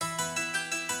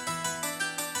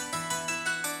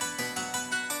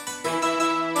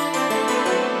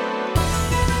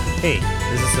Hey,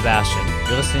 this is Sebastian.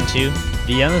 You're listening to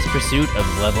The Endless Pursuit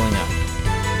of Leveling Up.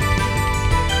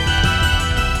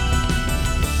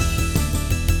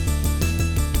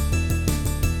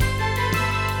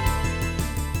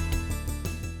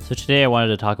 So today I wanted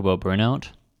to talk about burnout.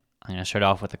 I'm going to start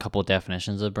off with a couple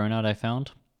definitions of burnout I found.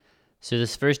 So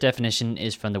this first definition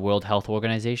is from the World Health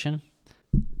Organization.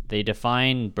 They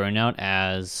define burnout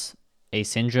as a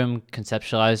syndrome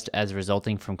conceptualized as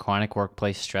resulting from chronic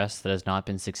workplace stress that has not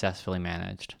been successfully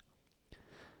managed.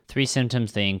 3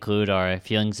 symptoms they include are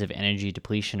feelings of energy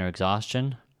depletion or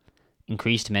exhaustion,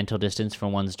 increased mental distance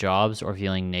from one's jobs or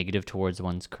feeling negative towards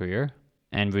one's career,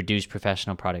 and reduced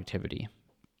professional productivity.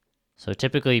 So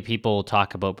typically people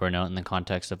talk about burnout in the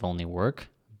context of only work,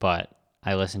 but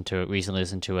I recently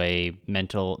listened to the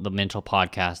mental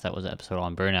podcast that was an episode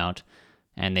on burnout,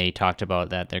 and they talked about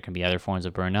that there can be other forms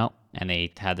of burnout, and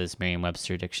they had this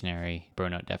Merriam-Webster dictionary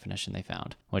burnout definition they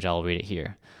found, which I'll read it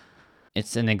here.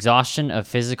 It's an exhaustion of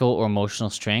physical or emotional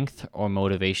strength or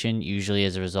motivation, usually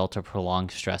as a result of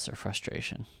prolonged stress or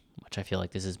frustration, which I feel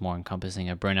like this is more encompassing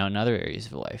of burnout in other areas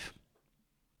of life.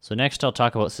 So next I'll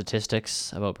talk about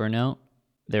statistics about burnout.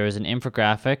 There is an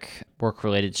infographic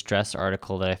work-related stress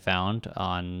article that I found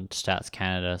on Stats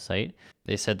Canada site.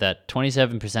 They said that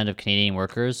 27% of Canadian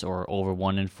workers, or over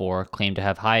 1 in 4, claim to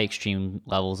have high extreme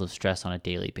levels of stress on a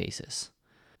daily basis.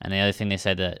 And the other thing they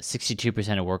said that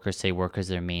 62% of workers say work is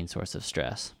their main source of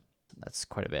stress. That's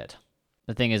quite a bit.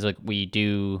 The thing is, we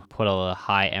do put a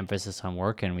high emphasis on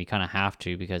work, and we kind of have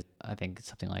to, because I think it's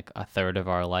something like a third of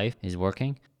our life is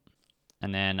working.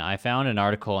 And then I found an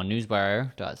article on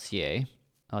newswire.ca,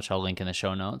 which I'll link in the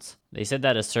show notes. They said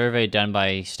that a survey done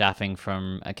by staffing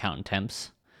from Accountant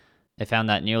Temps, they found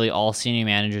that nearly all senior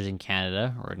managers in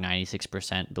Canada, or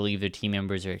 96%, believe their team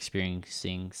members are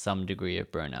experiencing some degree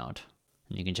of burnout.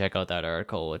 And you can check out that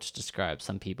article, which describes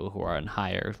some people who are in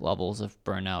higher levels of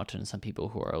burnout and some people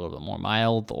who are a little bit more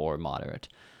mild or moderate.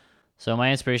 So my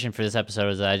inspiration for this episode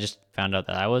is that I just found out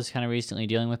that I was kind of recently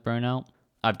dealing with burnout.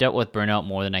 I've dealt with burnout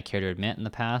more than I care to admit in the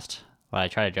past, but I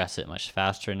try to address it much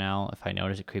faster now if I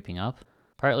notice it creeping up.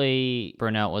 Partly,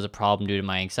 burnout was a problem due to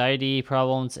my anxiety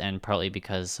problems, and partly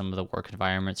because some of the work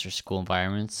environments or school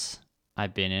environments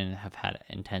I've been in have had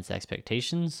intense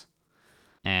expectations.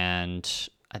 And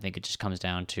I think it just comes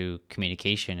down to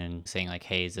communication and saying like,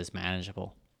 hey, is this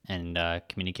manageable? And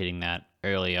communicating that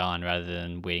early on rather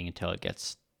than waiting until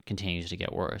it continues to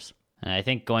get worse. And I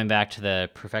think going back to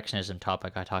the perfectionism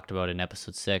topic I talked about in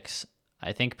episode 6,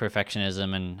 I think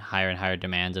perfectionism and higher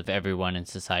demands of everyone in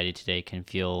society today can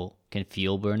feel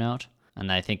burnout.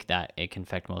 And I think that it can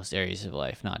affect most areas of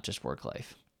life, not just work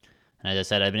life. And as I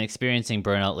said, I've been experiencing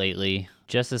burnout lately.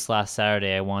 Just this last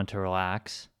Saturday, I wanted to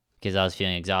relax because I was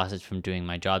feeling exhausted from doing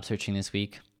my job searching this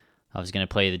week. I was going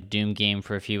to play the Doom game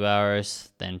for a few hours,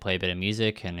 then play a bit of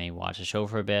music and maybe watch a show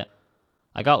for a bit.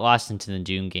 I got lost into the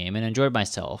Doom game and enjoyed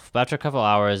myself, but after a couple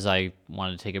hours, I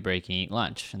wanted to take a break and eat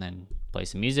lunch, and then play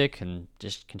some music and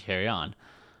just carry on.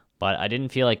 But I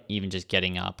didn't feel like even just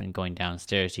getting up and going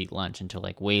downstairs to eat lunch until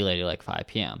way later, 5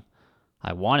 p.m.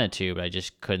 I wanted to, but I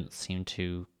just couldn't seem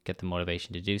to get the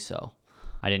motivation to do so.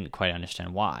 I didn't quite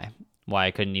understand why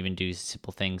I couldn't even do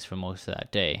simple things for most of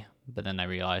that day. But then I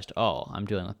realized, I'm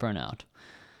dealing with burnout.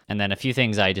 And then a few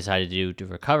things I decided to do to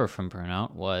recover from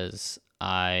burnout was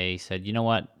I said, you know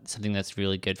what, something that's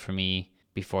really good for me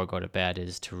before I go to bed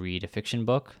is to read a fiction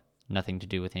book. Nothing to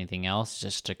do with anything else,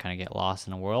 just to kind of get lost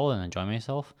in the world and enjoy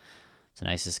myself. It's a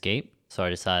nice escape. So I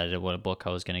decided what a book I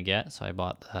was going to get. So I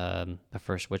bought the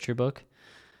first Witcher book.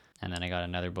 And then I got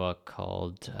another book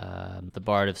called The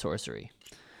Bard of Sorcery.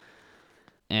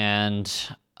 And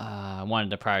I wanted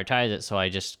to prioritize it, so I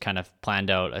just kind of planned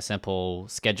out a simple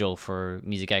schedule for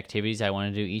music activities I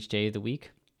wanted to do each day of the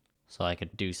week. So I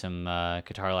could do some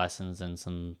guitar lessons and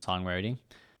some songwriting.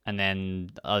 And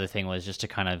then the other thing was just to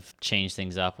kind of change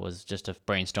things up, was just to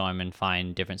brainstorm and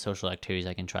find different social activities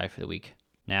I can try for the week.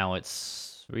 Now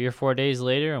it's 3 or 4 days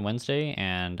later on Wednesday,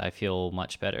 and I feel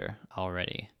much better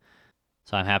already.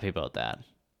 So I'm happy about that.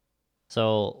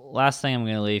 So last thing I'm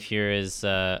going to leave here is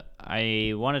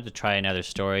I wanted to try another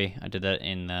story. I did that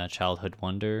in the Childhood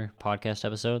Wonder podcast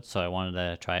episode, so I wanted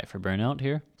to try it for burnout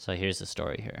here. So here's the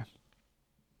story here.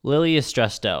 Lily is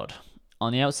stressed out.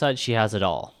 On the outside, she has it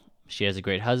all. She has a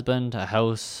great husband, a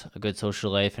house, a good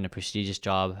social life, and a prestigious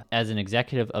job as an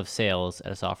executive of sales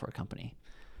at a software company.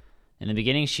 In the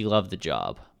beginning, she loved the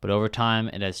job, but over time,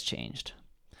 it has changed.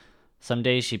 Some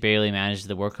days she barely manages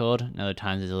the workload, and other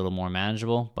times it's a little more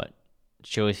manageable, but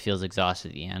she always feels exhausted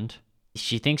at the end.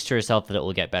 She thinks to herself that it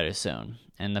will get better soon.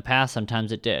 In the past,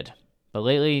 sometimes it did, but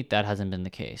lately, that hasn't been the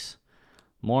case.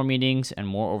 More meetings and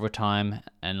more overtime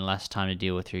and less time to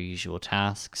deal with your usual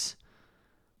tasks.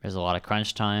 There's a lot of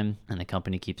crunch time, and the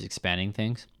company keeps expanding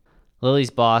things. Lily's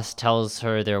boss tells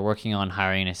her they're working on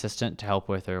hiring an assistant to help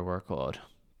with her workload,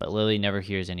 but Lily never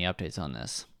hears any updates on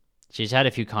this. She's had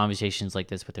a few conversations like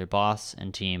this with her boss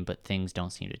and team, but things don't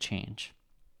seem to change.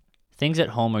 Things at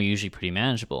home are usually pretty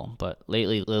manageable, but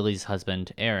lately Lily's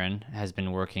husband, Aaron, has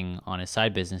been working on his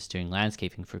side business doing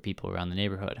landscaping for people around the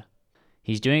neighborhood.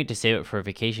 He's doing it to save up for a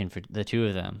vacation for the two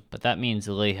of them, but that means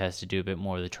Lily has to do a bit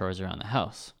more of the chores around the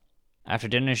house. After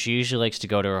dinner, she usually likes to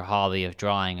go to her hobby of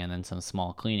drawing and then some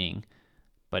small cleaning,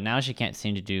 but now she can't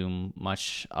seem to do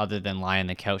much other than lie on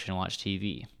the couch and watch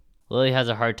TV. Lily has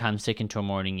a hard time sticking to a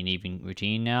morning and evening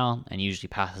routine now, and usually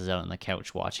passes out on the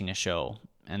couch watching a show,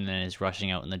 and then is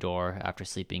rushing out in the door after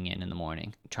sleeping in the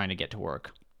morning, trying to get to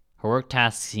work. Her work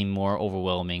tasks seem more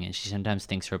overwhelming, and she sometimes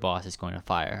thinks her boss is going to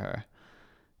fire her,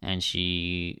 and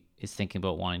she is thinking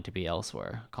about wanting to be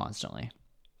elsewhere constantly.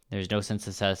 There's no sense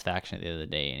of satisfaction at the end of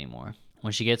the day anymore.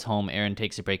 When she gets home, Erin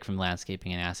takes a break from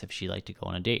landscaping and asks if she'd like to go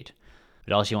on a date,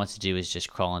 but all she wants to do is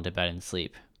just crawl into bed and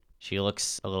sleep. She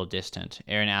looks a little distant.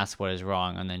 Erin asks what is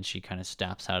wrong, and then she kind of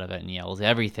snaps out of it and yells,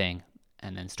 "Everything!"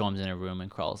 and then storms in her room and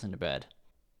crawls into bed.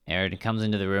 Erin comes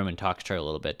into the room and talks to her a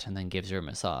little bit, and then gives her a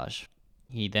massage.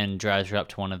 He then drives her up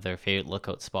to one of their favorite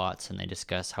lookout spots, and they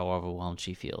discuss how overwhelmed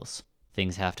she feels.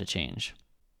 Things have to change.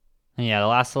 And yeah, the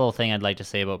last little thing I'd like to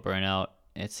say about burnout,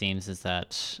 it seems, is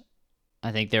that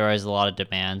I think there is a lot of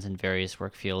demands in various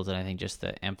work fields, and I think just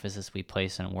the emphasis we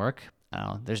place on work.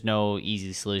 There's no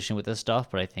easy solution with this stuff,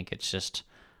 but I think it's just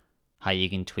how you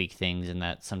can tweak things, and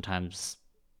that sometimes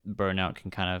burnout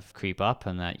can kind of creep up,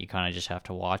 and that you kind of just have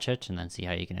to watch it and then see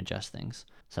how you can adjust things.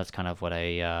 So that's kind of what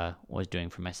I was doing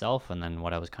for myself, and then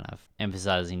what I was kind of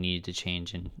emphasizing needed to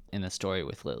change in the story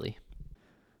with Lily.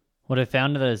 What I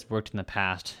found that has worked in the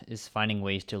past is finding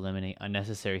ways to eliminate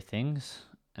unnecessary things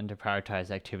and to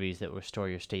prioritize activities that restore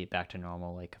your state back to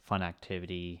normal, like a fun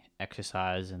activity,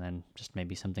 exercise, and then just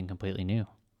maybe something completely new.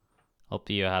 Hope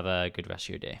you have a good rest of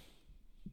your day.